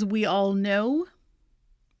names we all know,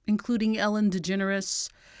 including Ellen DeGeneres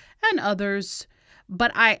and others.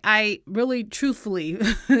 But I really, truthfully,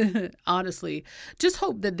 honestly, just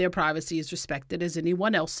hope that their privacy is respected as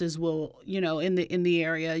anyone else's will. You know, in the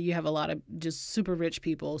area, you have a lot of just super rich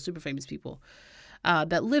people, super famous people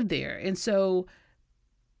that live there. And so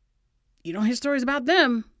you don't hear stories about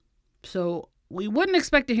them. So we wouldn't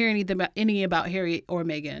expect to hear anything about Harry or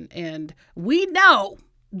Meghan. And we know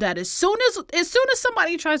that as soon as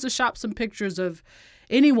somebody tries to shop some pictures of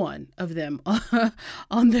any one of them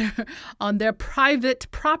on their private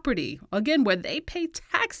property, again, where they pay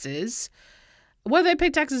taxes, whether they pay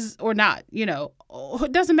taxes or not,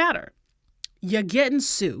 it doesn't matter. You're getting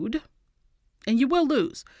sued and you will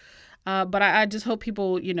lose. But I just hope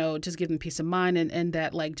people, just give them peace of mind and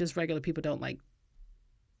that like just regular people don't like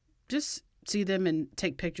just see them and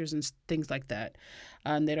take pictures and things like that.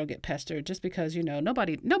 And they don't get pestered just because,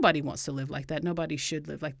 nobody wants to live like that. Nobody should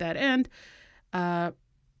live like that. And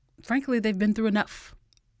frankly, they've been through enough.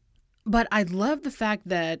 But I love the fact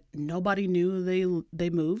that nobody knew they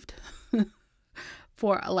moved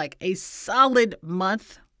for like a solid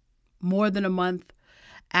month, more than a month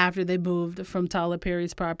after they moved from Tyler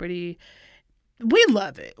Perry's property. We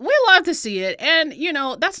love it. We love to see it. And,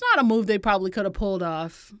 that's not a move they probably could have pulled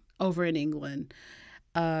off over in England.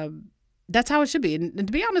 That's how it should be. And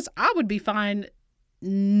to be honest, I would be fine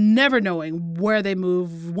never knowing where they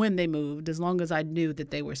moved, when they moved, as long as I knew that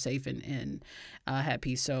they were safe and had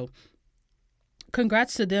peace. So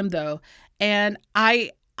congrats to them, though. And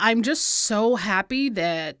I'm just so happy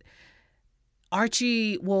that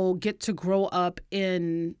Archie will get to grow up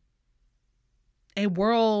in a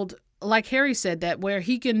world, like Harry said, that where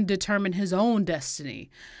he can determine his own destiny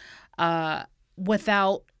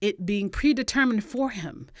without it being predetermined for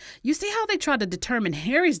him. You see how they try to determine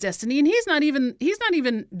Harry's destiny, and he's not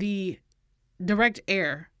even the direct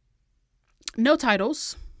heir. No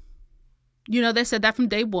titles. They said that from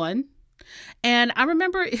day one. And I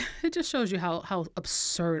remember, it just shows you how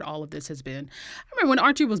absurd all of this has been. I remember when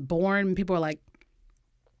Archie was born, people were like,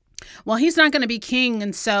 well, he's not going to be king,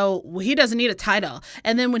 and so he doesn't need a title.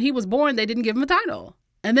 And then when he was born, they didn't give him a title.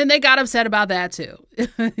 And then they got upset about that too.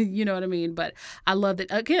 You know what I mean? But I love it.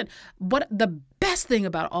 Again, but the best thing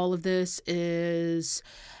about all of this is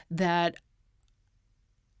that,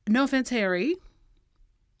 no offense, Harry,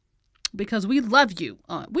 because we love you.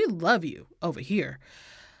 We love you over here.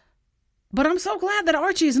 But I'm so glad that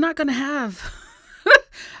Archie is not going to have...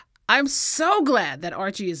 I'm so glad that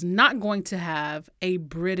Archie is not going to have a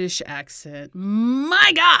British accent.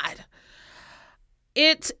 My God.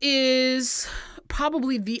 It is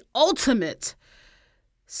probably the ultimate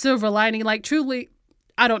silver lining. Like, truly,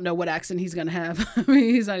 I don't know what accent he's going to have. I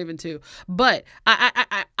mean, he's not even two. But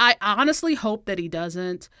I honestly hope that he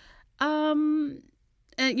doesn't. And,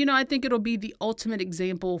 I think it'll be the ultimate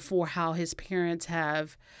example for how his parents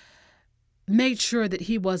have made sure that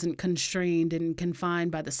he wasn't constrained and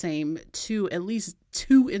confined by the same at least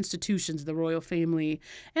two institutions, the royal family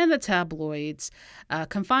and the tabloids,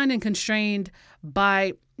 confined and constrained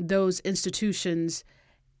by those institutions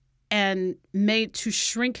and made to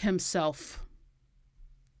shrink himself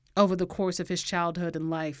over the course of his childhood and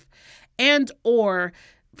life, and or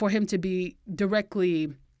for him to be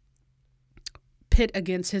directly pit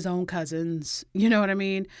against his own cousins. You know what I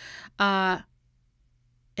mean?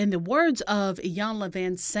 In the words of Iyanla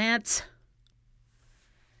Van Sant,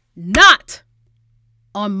 not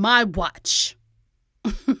on my watch.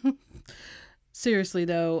 Seriously,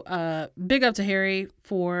 though, big up to Harry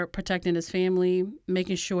for protecting his family,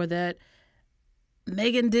 making sure that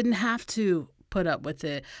Meghan didn't have to put up with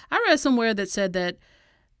it. I read somewhere that said that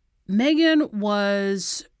Meghan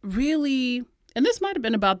was really, and this might have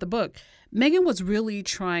been about the book, Meghan was really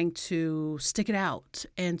trying to stick it out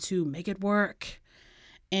and to make it work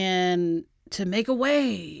and to make a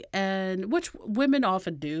way, and which women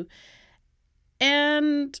often do.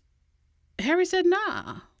 And Harry said,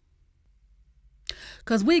 nah.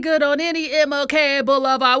 Because we good on any MLK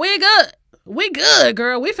Boulevard. We good. We good,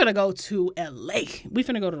 girl. We finna go to LA. We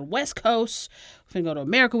finna go to the West Coast. We finna go to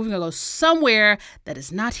America. We finna go somewhere that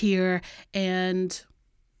is not here. And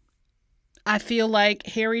I feel like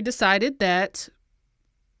Harry decided that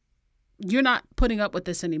you're not putting up with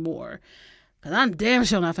this anymore. Because I'm damn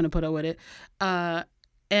sure not finna put up with it. And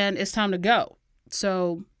it's time to go.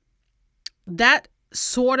 So that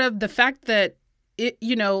sort of, the fact that it,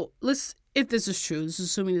 if this is true,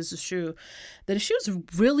 assuming this is true, that if she was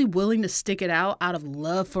really willing to stick it out of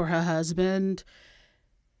love for her husband,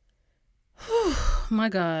 whew, my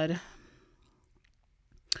God,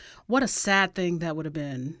 what a sad thing that would have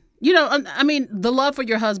been. I mean, the love for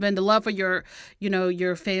your husband, the love for your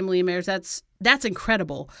family and marriage, that's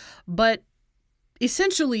incredible. But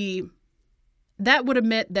essentially, that would have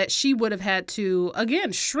meant that she would have had to,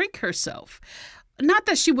 again, shrink herself. Not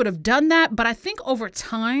that she would have done that, but I think over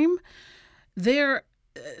time, there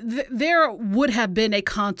would have been a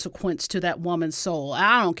consequence to that woman's soul.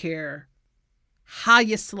 I don't care how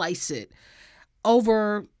you slice it,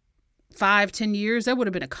 over 5-10 years, there would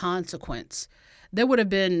have been a consequence. There would have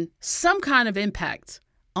been some kind of impact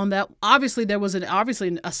on that. Obviously, there was an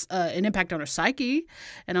impact on her psyche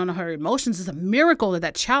and on her emotions. It's a miracle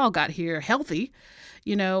that child got here healthy,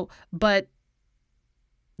 but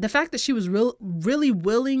the fact that she was really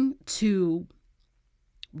willing to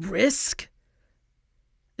risk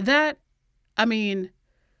that, I mean,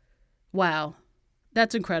 wow,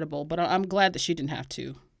 that's incredible. But I'm glad that she didn't have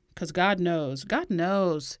to, because God knows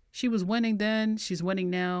she was winning then. She's winning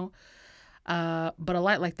now. But a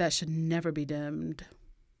light like that should never be dimmed,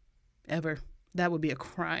 ever. That would be a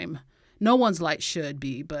crime. No one's light should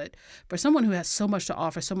be, but for someone who has so much to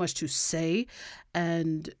offer, so much to say,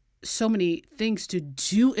 and so many things to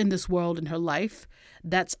do in this world, in her life,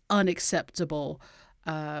 that's unacceptable,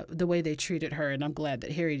 the way they treated her. And I'm glad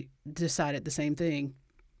that Harry decided the same thing.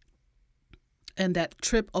 And that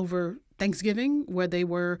trip over Thanksgiving, where they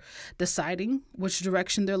were deciding which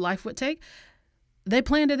direction their life would take, they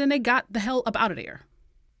planned it and they got the hell up out of there.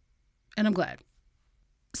 And I'm glad.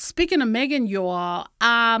 Speaking of Meghan, y'all,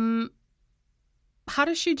 how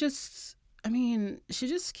does she just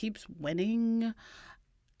keeps winning.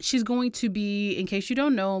 She's going to be, in case you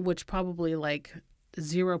don't know, which probably like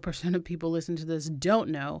 0% of people listening to this don't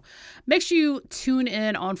know, make sure you tune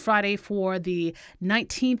in on Friday for the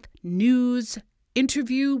 19th News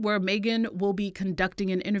interview, where Meghan will be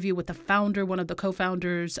conducting an interview with the founder, one of the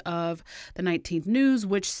co-founders of the 19th News,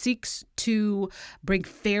 which seeks to bring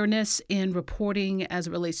fairness in reporting as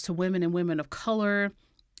it relates to women and women of color.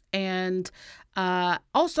 And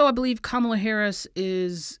also, I believe Kamala Harris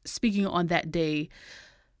is speaking on that day.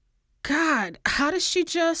 God, how does she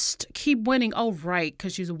just keep winning? Oh, right,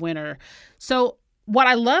 because she's a winner. So what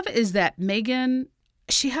I love is that Meghan,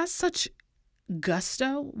 she has such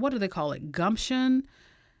gusto. What do they call it? Gumption.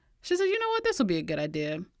 She said, you know what? This will be a good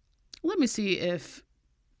idea. Let me see if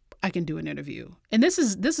I can do an interview. And this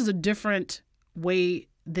is a different way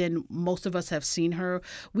than most of us have seen her.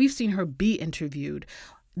 We've seen her be interviewed.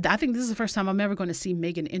 I think this is the first time I'm ever going to see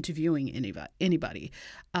Meghan interviewing anybody.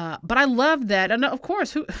 But I love that. And of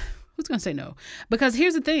course, who's going to say no? Because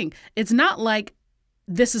here's the thing. It's not like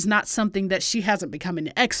this is not something that she hasn't become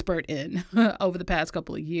an expert in over the past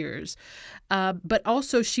couple of years. But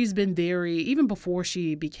also she's been even before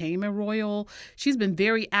she became a royal, she's been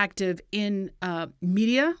very active in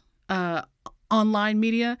media, online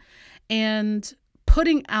media, and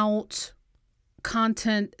putting out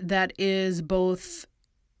content that is both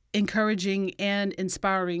encouraging and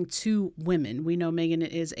inspiring to women. We know Meghan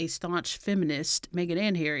is a staunch feminist, Meghan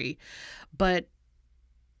and Harry, but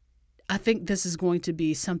I think this is going to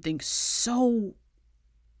be something so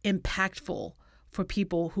impactful for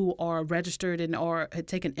people who are registered and or had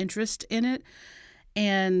taken interest in it.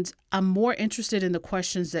 And I'm more interested in the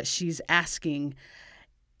questions that she's asking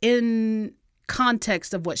in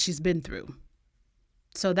context of what she's been through.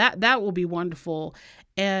 So that will be wonderful.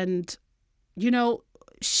 And,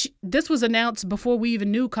 this was announced before we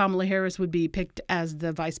even knew Kamala Harris would be picked as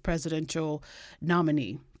the vice presidential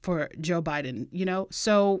nominee for Joe Biden,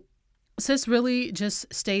 So sis really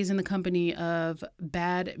just stays in the company of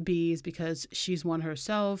bad bees because she's one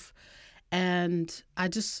herself. And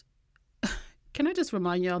can I just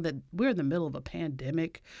remind y'all that we're in the middle of a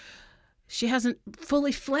pandemic. She hasn't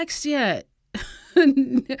fully flexed yet.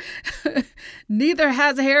 Neither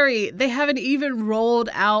has Harry. They haven't even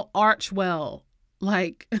rolled out Arch well.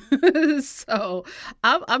 So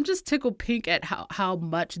I'm just tickled pink at how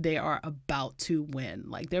much they are about to win.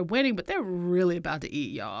 Like, they're winning, but they're really about to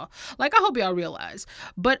eat, y'all. I hope y'all realize.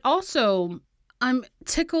 But also, I'm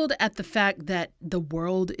tickled at the fact that the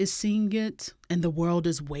world is seeing it and the world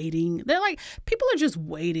is waiting. They're like, people are just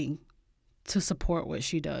waiting to support what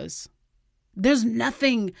she does. There's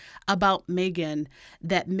nothing about Meghan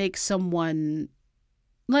that makes someone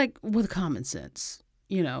with common sense.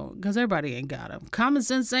 Because everybody ain't got them. Common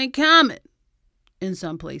sense ain't common in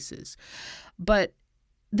some places. But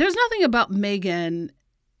there's nothing about Meghan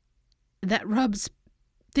that rubs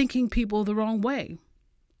thinking people the wrong way.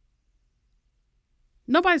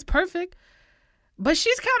 Nobody's perfect, but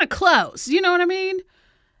she's kind of close. You know what I mean?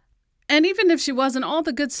 And even if she wasn't, all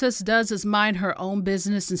the good sis does is mind her own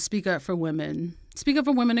business and speak up for women. Speak up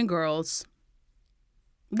for women and girls.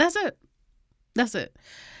 That's it. That's it.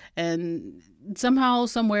 And somehow,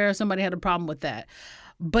 somewhere, somebody had a problem with that.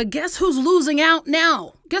 But guess who's losing out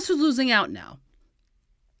now? Guess who's losing out now?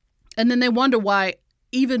 And then they wonder why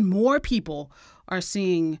even more people are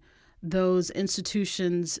seeing those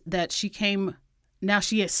institutions that she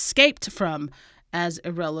escaped from as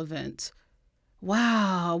irrelevant.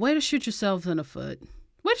 Wow, way to shoot yourself in the foot.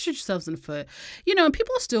 Why shoot yourselves in the foot? You know, and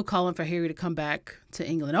people are still calling for Harry to come back to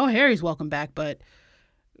England. Oh, Harry's welcome back, but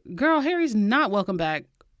girl, Harry's not welcome back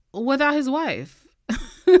without his wife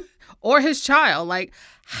or his child. Like,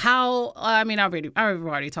 how? I mean, I've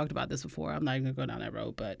already talked about this before. I'm not even gonna go down that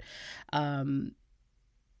road, but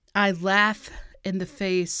I laugh in the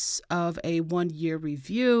face of a 1-year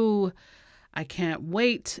review. I can't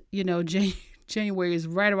wait. You know, January is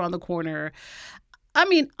right around the corner. I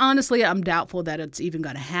mean, honestly, I'm doubtful that it's even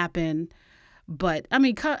going to happen. But, I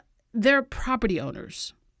mean, they're property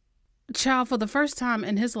owners. Child, for the first time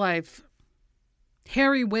in his life,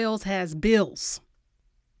 Harry Wells has bills.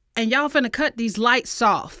 And y'all finna cut these lights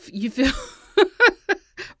off. You feel?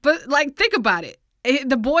 But, like, think about it.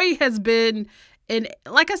 The boy has been in,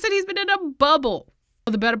 like I said, he's been in a bubble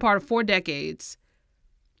for the better part of 4 decades.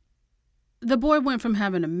 The boy went from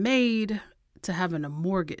having a maid to having a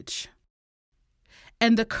mortgage.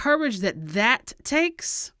 And the courage that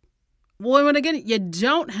takes, well, and again, you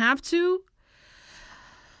don't have to.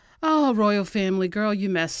 Oh, royal family, girl, you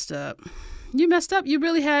messed up. You messed up. You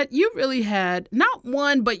really had not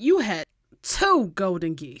one, but you had 2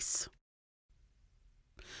 golden geese.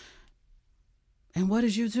 And what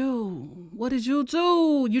did you do? What did you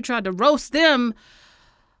do? You tried to roast them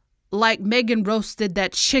like Meghan roasted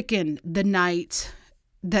that chicken the night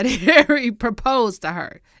that Harry proposed to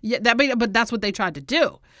her. Yeah, but that's what they tried to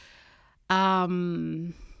do.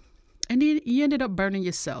 And you ended up burning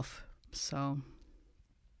yourself. So,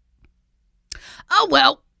 oh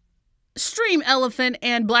well. Stream Elephant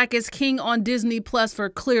and Black is King on Disney Plus for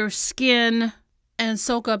clear skin and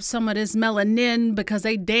soak up some of this melanin because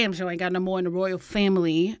they damn sure ain't got no more in the royal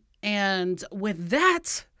family. And with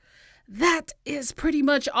that is pretty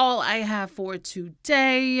much all I have for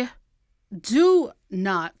today. Do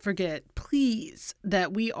not forget, please,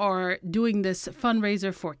 that we are doing this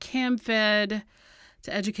fundraiser for CAMFED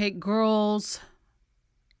to educate girls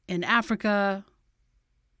in Africa.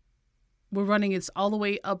 We're running it all the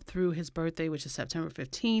way up through his birthday, which is September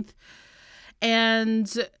 15th.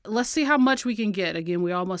 And let's see how much we can get. Again,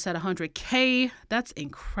 we're almost at 100K. That's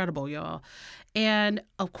incredible, y'all. And,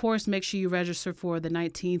 of course, make sure you register for the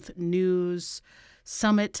 19th News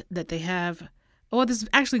Summit that they have. Well, this is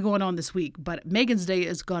actually going on this week, but Meghan's Day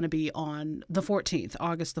is going to be on the 14th,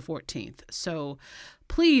 August the 14th. So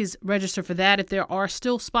please register for that if there are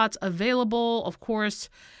still spots available. Of course,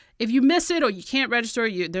 if you miss it or you can't register,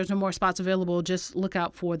 there's no more spots available. Just look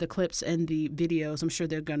out for the clips and the videos. I'm sure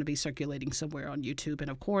they're going to be circulating somewhere on YouTube.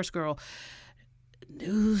 And of course, girl,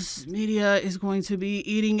 news media is going to be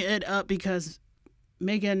eating it up because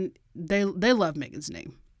Meghan, they love Meghan's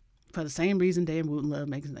name. For the same reason Dan Wooten loved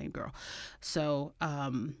Meghan's name, girl. So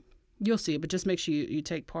you'll see it, but just make sure you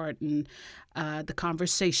take part in the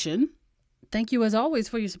conversation. Thank you, as always,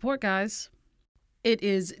 for your support, guys. It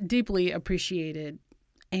is deeply appreciated.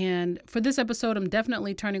 And for this episode, I'm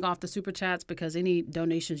definitely turning off the super chats because any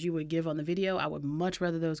donations you would give on the video, I would much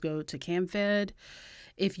rather those go to CAMFED.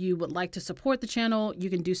 If you would like to support the channel, you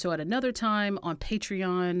can do so at another time on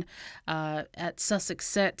Patreon at Sussex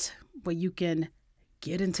Set, where you can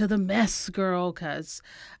get into the mess, girl, because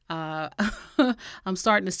I'm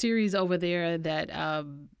starting a series over there that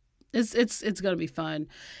it's going to be fun.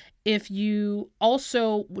 If you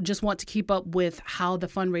also just want to keep up with how the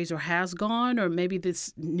fundraiser has gone, or maybe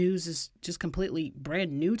this news is just completely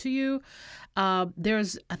brand new to you,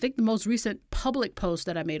 there's, I think, the most recent public post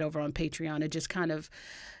that I made over on Patreon. It just kind of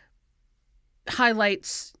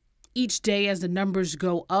highlights each day as the numbers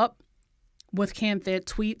go up with CAMFED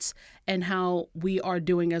tweets and how we are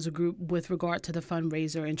doing as a group with regard to the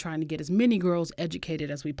fundraiser and trying to get as many girls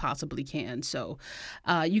educated as we possibly can. So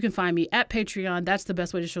you can find me at Patreon. That's the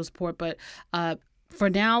best way to show support. But for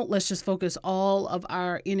now, let's just focus all of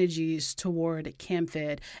our energies toward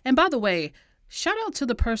CAMFED. And by the way, shout out to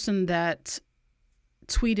the person that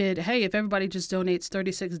tweeted, hey, if everybody just donates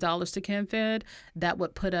 $36 to CAMFED, that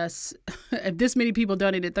would put us, if this many people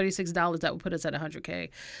donated $36, that would put us at 100K.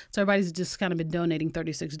 So everybody's just kind of been donating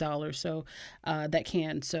 $36. So that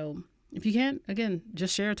can. So if you can, again,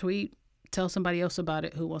 just share a tweet, tell somebody else about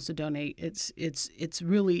it who wants to donate. It's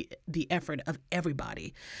really the effort of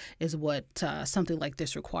everybody is what something like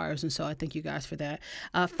this requires. And so I thank you guys for that.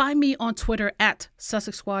 Find me on Twitter at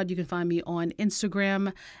Sussex Squad. You can find me on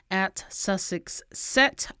Instagram at Sussex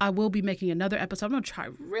Set. I will be making another episode. I'm going to try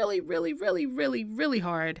really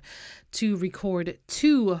hard to record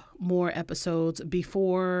 2 more episodes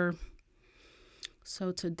before.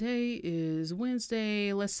 So today is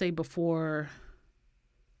Wednesday. Let's say before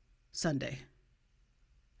Sunday.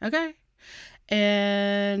 Okay.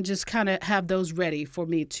 And just kind of have those ready for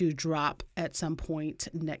me to drop at some point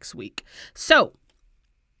next week. So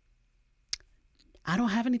I don't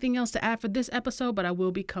have anything else to add for this episode, but I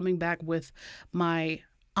will be coming back with my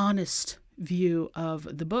honest view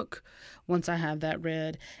of the book once I have that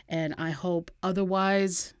read. And I hope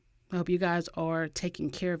you guys are taking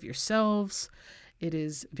care of yourselves. It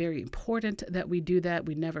is very important that we do that.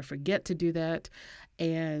 We never forget to do that.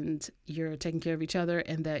 And you're taking care of each other,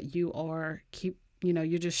 and that you are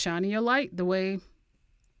you're just shining your light the way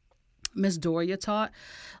Miss Doria taught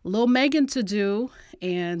Lil Meghan to do,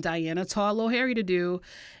 and Diana taught Lil Harry to do,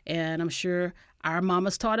 and I'm sure our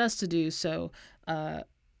mamas taught us to do. So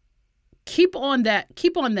keep on that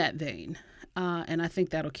vein. And I think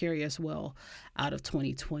that'll carry us well out of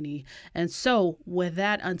 2020. And so with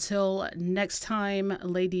that, until next time,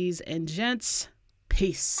 ladies and gents,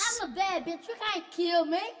 peace. I'm a bad bitch. You can't kill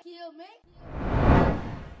me.